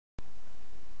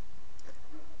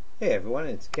Hey everyone,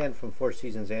 it's Ken from Four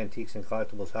Seasons Antiques and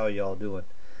Collectibles. How are y'all doing?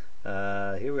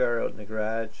 Here we are out in the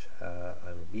garage.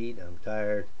 I'm beat, I'm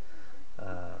tired.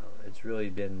 It's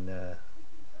really been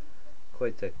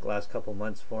quite the last couple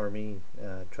months for me,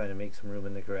 trying to make some room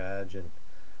in the garage and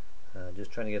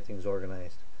just trying to get things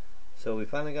organized. So we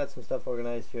finally got some stuff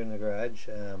organized here in the garage.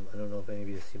 I don't know if any of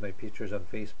you see my pictures on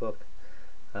Facebook,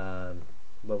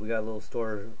 but we got a little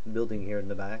store building here in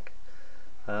the back.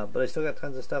 But I still got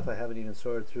tons of stuff I haven't even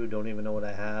sorted through, don't even know what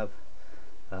I have,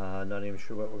 not even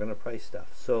sure what we're going to price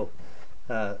stuff. So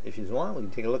if you want, we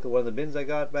can take a look at one of the bins I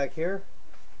got back here,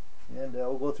 and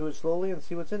we'll go through it slowly and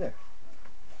see what's in there.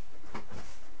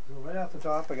 So right off the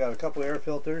top, I got a couple air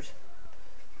filters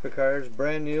for cars,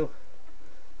 brand new.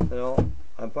 You know,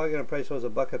 I'm probably going to price those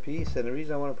 $1 a piece, and the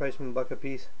reason I want to price them $1 a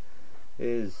piece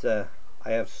is I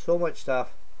have so much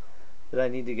stuff that I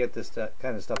need to get this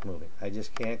kind of stuff moving. I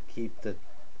just can't keep the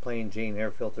plain Jane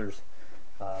air filters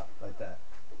like that.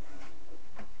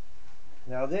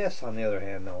 Now this, on the other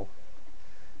hand, though,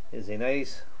 is a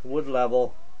nice wood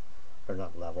level, or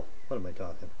not level, what am I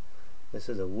talking? This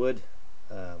is a wood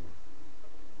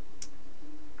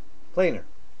planer.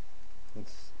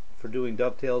 It's for doing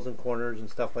dovetails and corners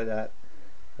and stuff like that.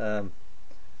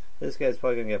 This guy's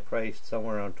probably going to get priced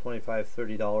somewhere around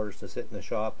 $25–30 to sit in the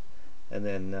shop, and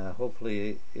then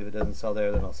hopefully if it doesn't sell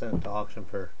there, then I'll send it to auction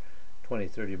for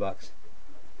 $20–30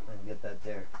 and get that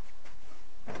there.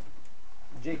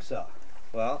 Jigsaw.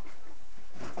 Well,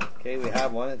 okay, we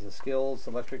have one. It's a Skills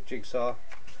electric jigsaw.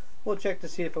 We'll check to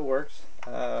see if it works.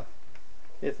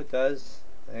 If it does,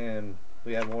 and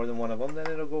we have more than one of them, then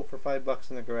it'll go for $5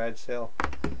 in the garage sale,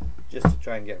 just to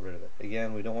try and get rid of it.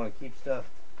 Again, we don't want to keep stuff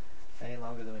any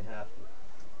longer than we have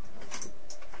to.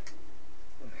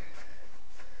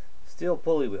 Steel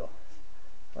pulley wheel.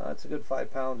 It's a good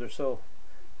 5 pounds or so.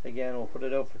 Again, we'll put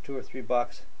it out for $2 or $3.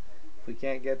 If we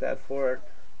can't get that for it,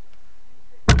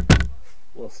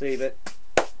 we'll save it,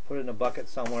 put it in a bucket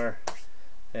somewhere,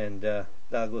 and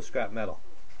that'll go scrap metal.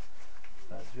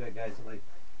 So we got guys that like,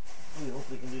 we hope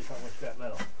we can do something with scrap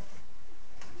metal.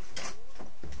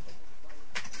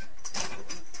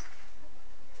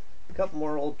 A couple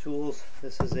more old tools.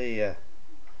 This is a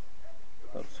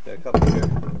oops, got a couple here.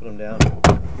 Put them down.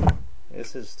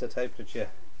 This is the type that you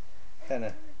kind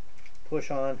of push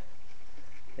on,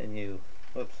 and you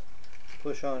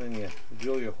push on and you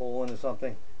drill your hole into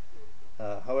something.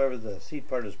 However, the seat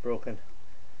part is broken,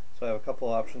 so I have a couple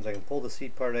options. I can pull the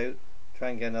seat part out, try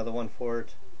and get another one for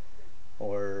it,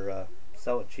 or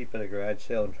sell it cheap at a garage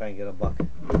sale and try and get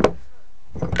 $1.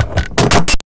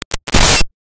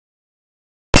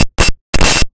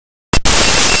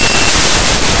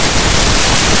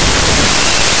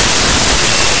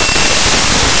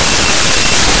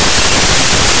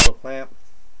 Clamp,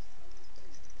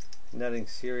 nothing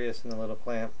serious in the little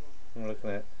clamp. I'm looking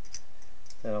at,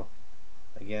 you know,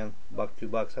 again, $1,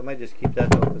 $2. I might just keep that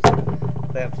though, because the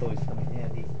clamp's always come in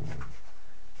handy.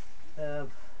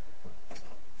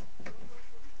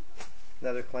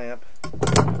 Another clamp.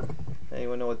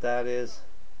 Anyone know what that is?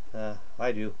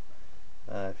 I do.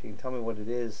 If you can tell me what it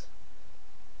is,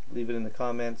 leave it in the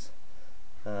comments.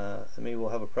 Maybe we'll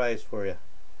have a prize for you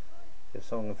if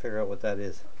someone can figure out what that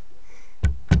is.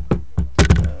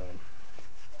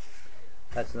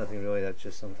 That's nothing really, that's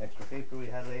just some extra paper we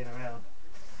had laying around.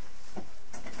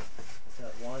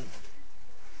 Got 1,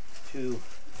 2,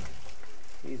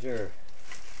 these are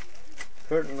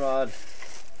curtain rod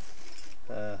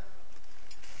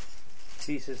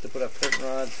pieces to put up curtain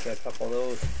rods. Got a couple of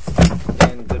those.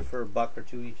 Again, good for $1 or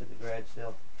 $2 each at the garage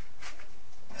sale.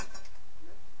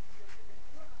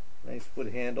 Nice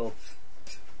wood handle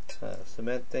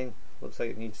cement thing. Looks like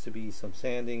it needs to be some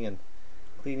sanding and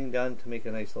cleaning done to make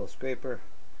a nice little scraper.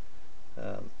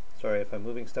 Sorry if I'm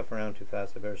moving stuff around too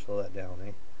fast, I better slow that down,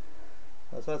 eh?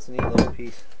 So that's a neat little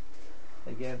piece.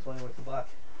 Again, it's only worth $1.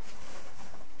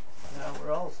 Now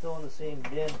we're all still in the same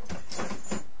bin.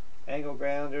 Angle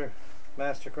grinder,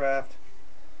 Mastercraft.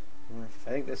 I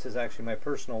think this is actually my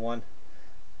personal one,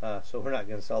 so we're not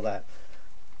going to sell that.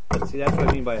 But see, that's what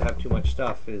I mean by I have too much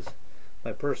stuff, is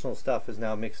my personal stuff is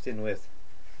now mixed in with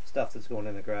stuff that's going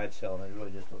in the garage sale, and I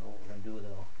really just don't know what we're going to do with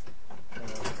it all.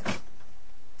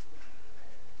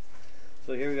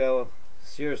 So here we go,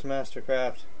 Sears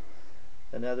Mastercraft,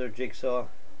 another jigsaw.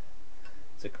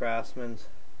 It's a Craftsman's,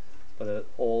 but an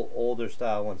older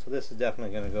style one. So this is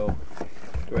definitely going to go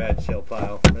garage sale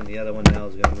pile, and the other one now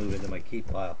is going to move into my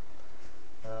keep pile.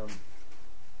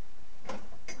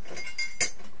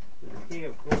 There's a key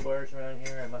of crowbars around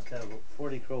here. I must have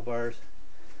 40 crowbars.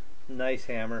 Nice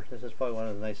hammer. This is probably one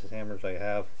of the nicest hammers I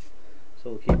have,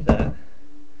 so we'll keep that.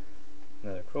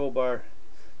 Another crowbar.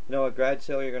 You know, at garage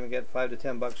sale you're going to get $5 to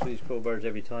 $10 for these crowbars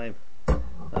every time,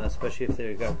 especially if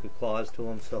they've got good claws to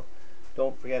them. So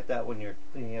don't forget that when you're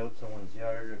cleaning out someone's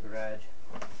yard or garage.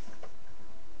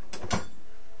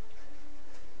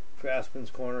 Craftsman's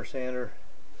corner sander.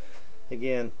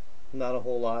 Again, not a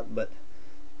whole lot, but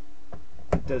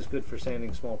it does good for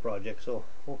sanding small projects. So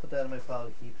we'll put that in my pile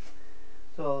to keep.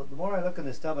 So the more I look in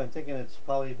this tub, I'm thinking it's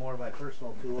probably more of my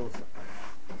personal tools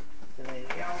than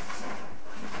anything else.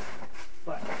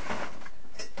 But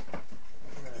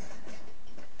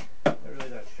I'm really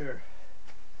not sure.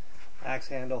 Axe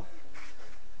handle.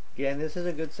 Again, this is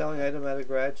a good selling item at a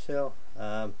garage sale.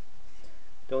 Don't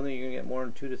think you're gonna get more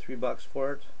than $2 to $3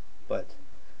 for it, but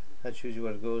that's usually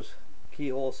what it goes.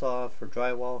 Keyhole saw for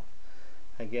drywall.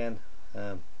 Again,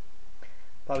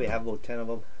 probably have about 10 of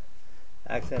them.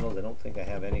 Axe handles, I don't think I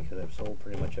have any because I've sold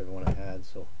pretty much every one I had.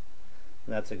 So,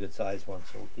 and that's a good size one,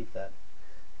 so we'll keep that.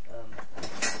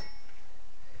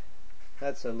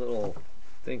 That's a little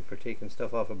thing for taking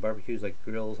stuff off of barbecues, like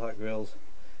grills, hot grills.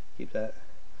 Keep that.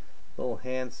 Little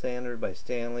hand sander by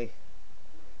Stanley.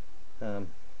 Again,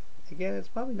 it's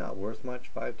probably not worth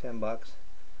much, $5 to $10,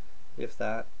 if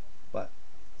that. But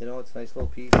you know, it's a nice little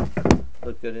piece.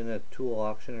 Look good in a tool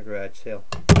auction or garage sale.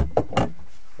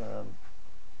 Now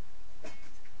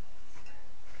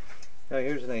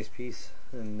here's a nice piece,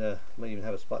 and might even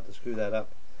have a spot to screw that up.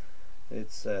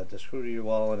 It's to screw to your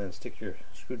wall and then stick your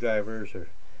screwdrivers or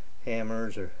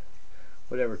hammers or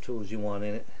whatever tools you want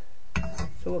in it.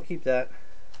 So we'll keep that.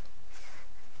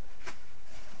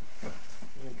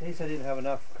 In case I didn't have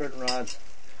enough curtain rods,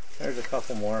 there's a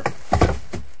couple more,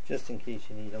 just in case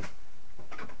you need them.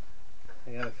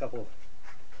 I got a couple.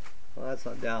 Well, that's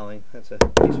not doweling. That's a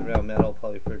piece of round metal,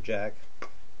 probably for a jack.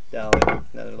 Doweling.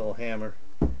 Another little hammer.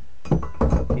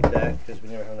 I'll keep that because we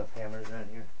never have enough hammers around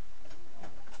here.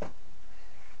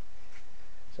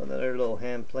 So another little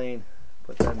hand plane.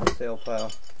 Put that in the sale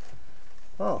pile.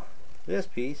 Oh, this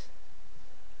piece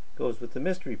goes with the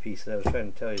mystery piece that I was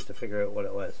trying to tell you to figure out what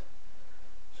it was.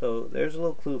 So there's a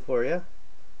little clue for you,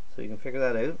 so you can figure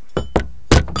that out.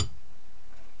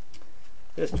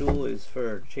 This tool is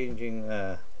for changing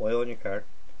oil in your car.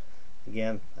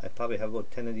 Again, I probably have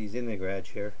about 10 of these in the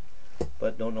garage here,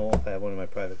 but don't know if I have one in my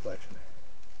private collection.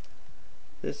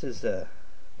 This is a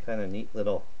kind of neat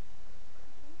little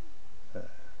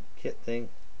kit thing.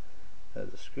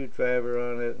 Has a screwdriver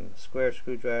on it, and a square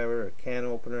screwdriver, a can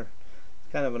opener.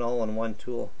 It's kind of an all-in-one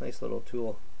tool. Nice little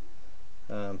tool.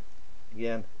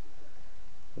 Again,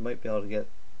 you might be able to get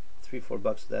 $3 to $4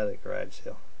 of that at garage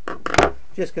sale,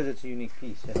 just because it's a unique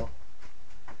piece, you know.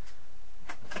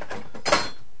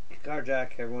 Car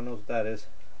jack, everyone knows what that is.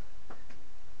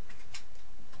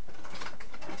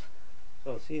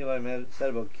 So see what I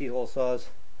said about keyhole saws.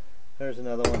 There's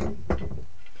another one.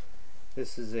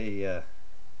 This is a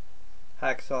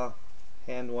hacksaw,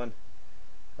 hand one.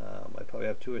 I probably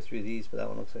have 2 or 3 of these, but that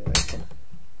one looks like a nice one.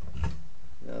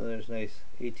 Now there's nice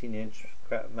 18-inch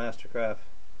Mastercraft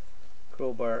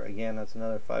crowbar. Again, that's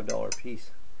another $5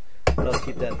 piece. But I'll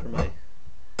keep that for my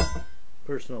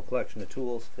personal collection of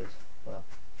tools because, well,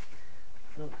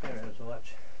 I don't care as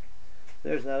much.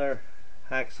 There's another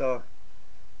hacksaw.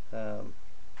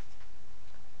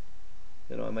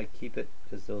 You know, I might keep it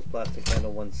because those plastic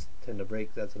handle ones tend to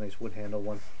break. That's a nice wood handle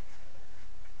one.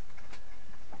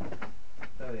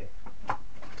 Okay.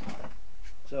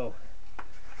 So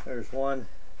there's 1,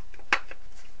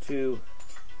 2,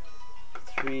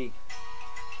 3.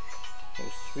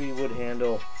 There's 3 wood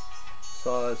handle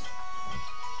saws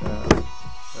or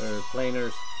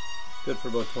planers. Good for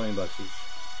about $20 each.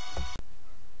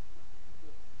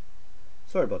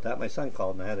 Sorry about that. My son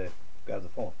called and I had to grab the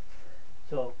phone.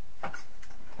 So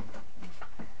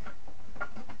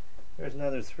there's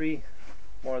another 3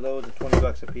 more of those at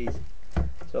 $20 a piece.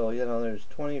 So, you know, there's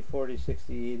 20, 40,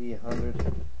 60, 80, 100,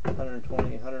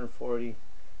 120, 140,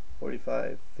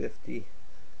 45, 50,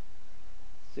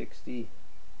 60,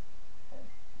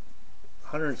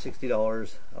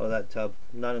 $160 out of that tub,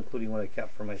 not including what I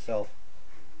kept for myself.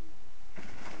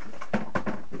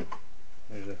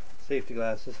 There's the safety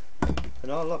glasses.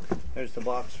 And oh look, there's the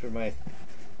box for my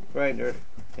grinder,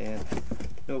 and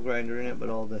no grinder in it, but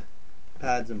all the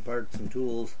pads and parts and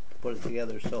tools to put it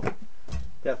together. So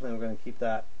definitely we're going to keep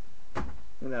that,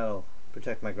 and that'll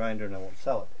protect my grinder and I won't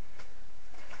sell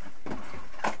it.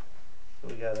 So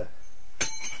we got a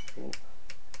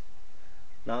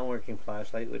non-working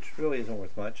flashlight, which really isn't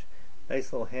worth much.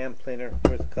 Nice little hand planer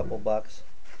worth a couple bucks.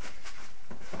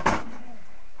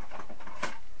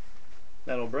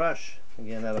 Metal brush,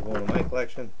 again, that'll go into my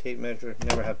collection. Tape measure,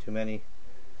 never have too many.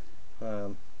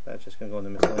 That's just going to go in the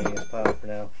miscellaneous pile for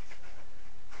now.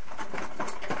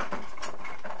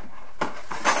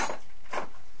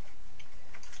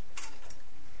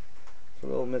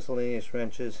 some miscellaneous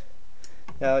wrenches.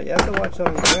 Now you have to watch some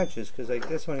of these wrenches, because like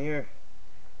this one here,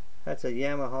 that's a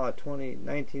Yamaha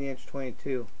 19-inch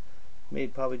 22,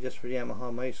 made probably just for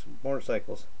Yamaha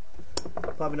motorcycles.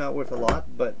 Probably not worth a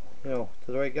lot, but you know,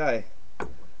 to the right guy,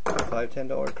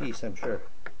 $5–10 piece, I'm sure,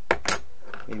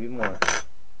 maybe more.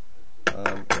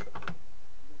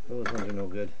 Those ones are no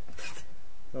good.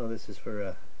 Oh, this is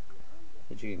for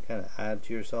that you can kind of add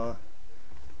to your saw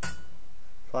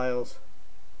files,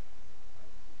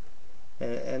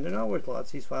 and they're not worth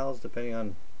lots, these files, depending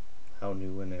on how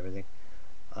new and everything.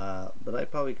 But I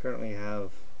probably currently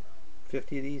have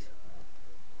 50 of these,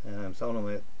 and I'm selling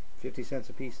them at 50 cents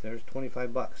a piece. There's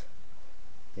 25 bucks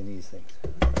in these things.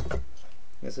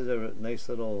 This is a nice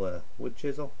little wood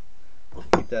chisel.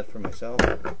 Keep that for myself.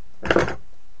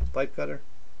 Pipe cutter.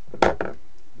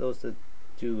 Those that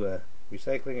do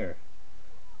recycling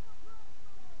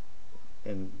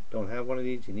and don't have one of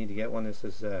these, you need to get one. This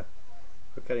is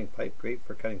for cutting pipe, great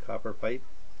for cutting copper pipe.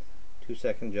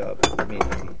 2-second job, made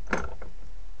easy.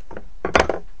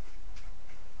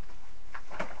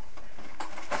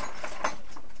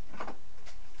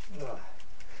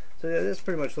 So yeah, this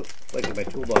pretty much looks like my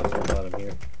toolbox on the bottom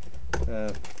here.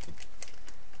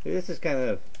 This is kind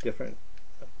of different.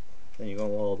 And you go,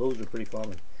 well, those are pretty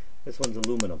common. This one's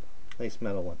aluminum, nice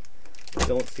metal one.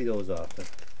 Don't see those often.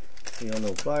 You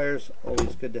know, pliers,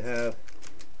 always good to have.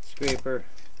 Scraper,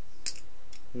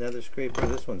 another scraper.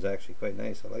 This one's actually quite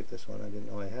nice. I like this one. I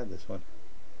didn't know I had this one.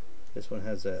 This one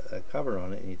has a cover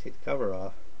on it, and you take the cover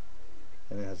off,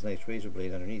 and it has a nice razor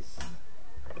blade underneath.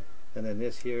 And then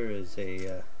this here is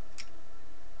a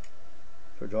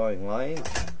for drawing lines,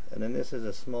 and then this is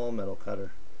a small metal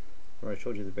cutter. Where I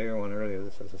showed you the bigger one earlier,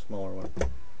 this is a smaller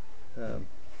one.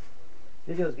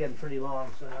 Video's getting pretty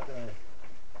long, so I'm not going to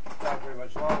talk very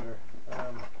much longer.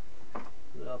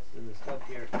 What else is in this tub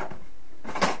here?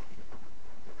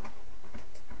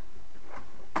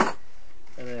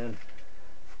 And then,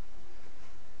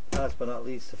 last but not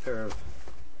least, a pair of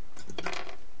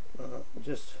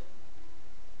just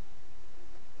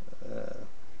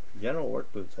general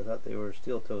work boots. I thought they were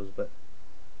steel toes, but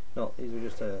no, these are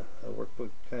just a work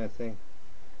boot kind of thing.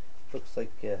 Looks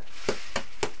like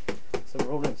some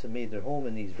rodents have made their home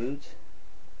in these boots.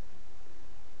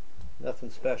 Nothing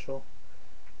special,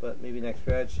 but maybe next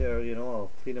garage sale, you know,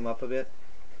 I'll clean them up a bit,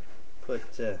 put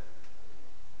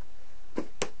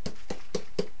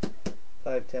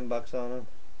 $5–10 on them,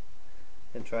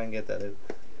 and try and get that out.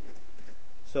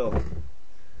 So,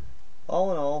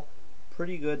 all in all,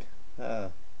 pretty good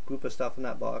group of stuff in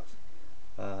that box.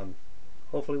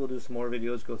 Hopefully we'll do some more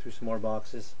videos, go through some more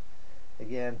boxes.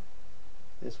 Again,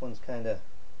 this one's kind of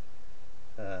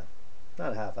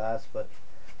not half-assed, but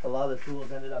a lot of the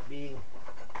tools ended up being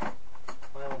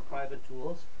my own private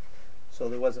tools, so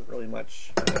there wasn't really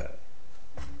much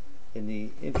in the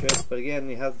interest. But again,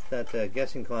 we have that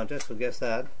guessing contest, so guess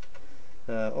that.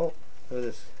 Oh, look at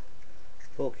this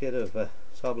full kit of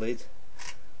saw blades,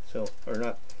 so, or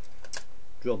not,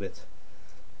 drill bits.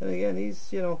 And again, these,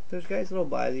 you know, there's guys that'll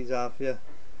buy these off you,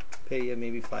 pay you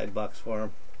maybe $5 for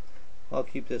them. I'll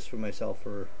keep this for myself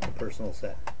for a personal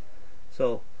set.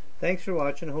 So, thanks for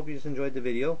watching. I hope you just enjoyed the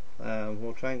video.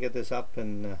 We'll try and get this up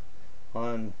and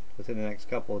on within the next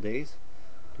couple of days.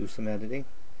 Do some editing.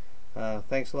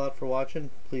 Thanks a lot for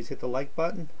watching. Please hit the like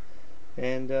button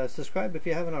and subscribe if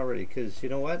you haven't already, because you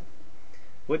know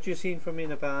what you've seen from me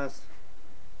in the past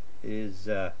is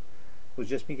was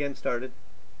just me getting started.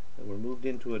 We're moved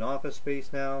into an office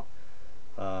space now,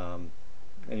 and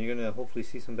you're going to hopefully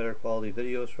see some better quality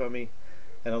videos from me,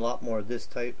 and a lot more of this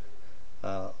type.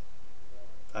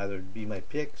 Either be my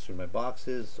picks or my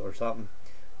boxes or something.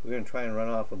 We're going to try and run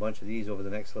off a bunch of these over the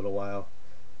next little while,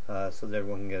 so that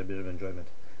everyone can get a bit of enjoyment.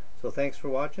 So thanks for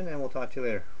watching, and we'll talk to you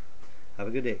later. Have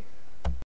a good day.